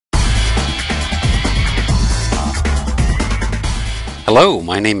Hello,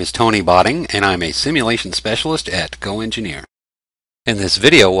 my name is Tony Botting and I'm a simulation specialist at GoEngineer. In this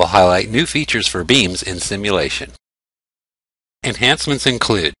video we'll highlight new features for beams in simulation. Enhancements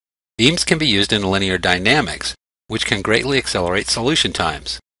include beams can be used in linear dynamics, which can greatly accelerate solution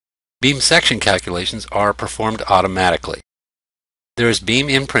times. Beam section calculations are performed automatically. There is beam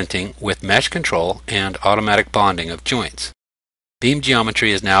imprinting with mesh control and automatic bonding of joints. Beam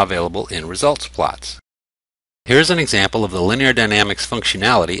geometry is now available in results plots. Here's an example of the linear dynamics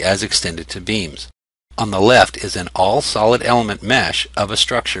functionality as extended to beams. On the left is an all-solid element mesh of a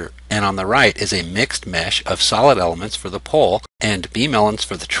structure, and on the right is a mixed mesh of solid elements for the pole and beam elements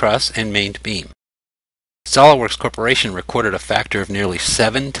for the truss and main beam. SolidWorks Corporation recorded a factor of nearly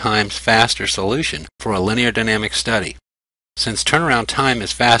 7 times faster solution for a linear dynamic study. Since turnaround time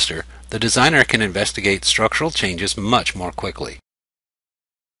is faster, the designer can investigate structural changes much more quickly.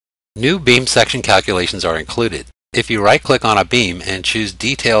 New beam section calculations are included. If you right-click on a beam and choose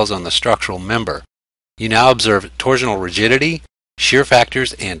Details on the structural member, you now observe torsional rigidity, shear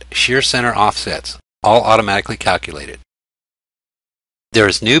factors, and shear center offsets, all automatically calculated. There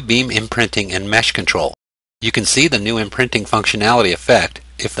is new beam imprinting and mesh control. You can see the new imprinting functionality effect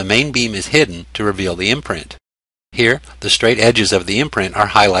if the main beam is hidden to reveal the imprint. Here, the straight edges of the imprint are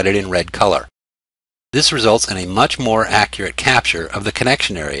highlighted in red color. This results in a much more accurate capture of the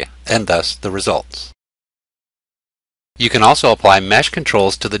connection area and thus the results. You can also apply mesh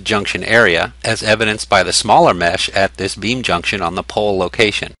controls to the junction area as evidenced by the smaller mesh at this beam junction on the pole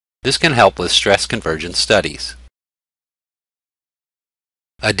location. This can help with stress convergence studies.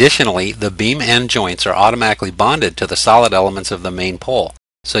 Additionally, the beam end joints are automatically bonded to the solid elements of the main pole,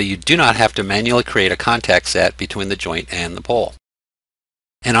 so you do not have to manually create a contact set between the joint and the pole.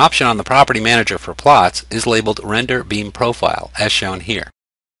 An option on the Property Manager for plots is labeled Render Beam Profile, as shown here.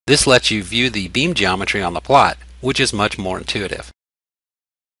 This lets you view the beam geometry on the plot, which is much more intuitive.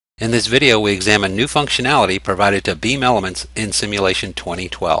 In this video we examine new functionality provided to beam elements in Simulation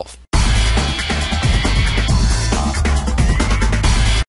 2012.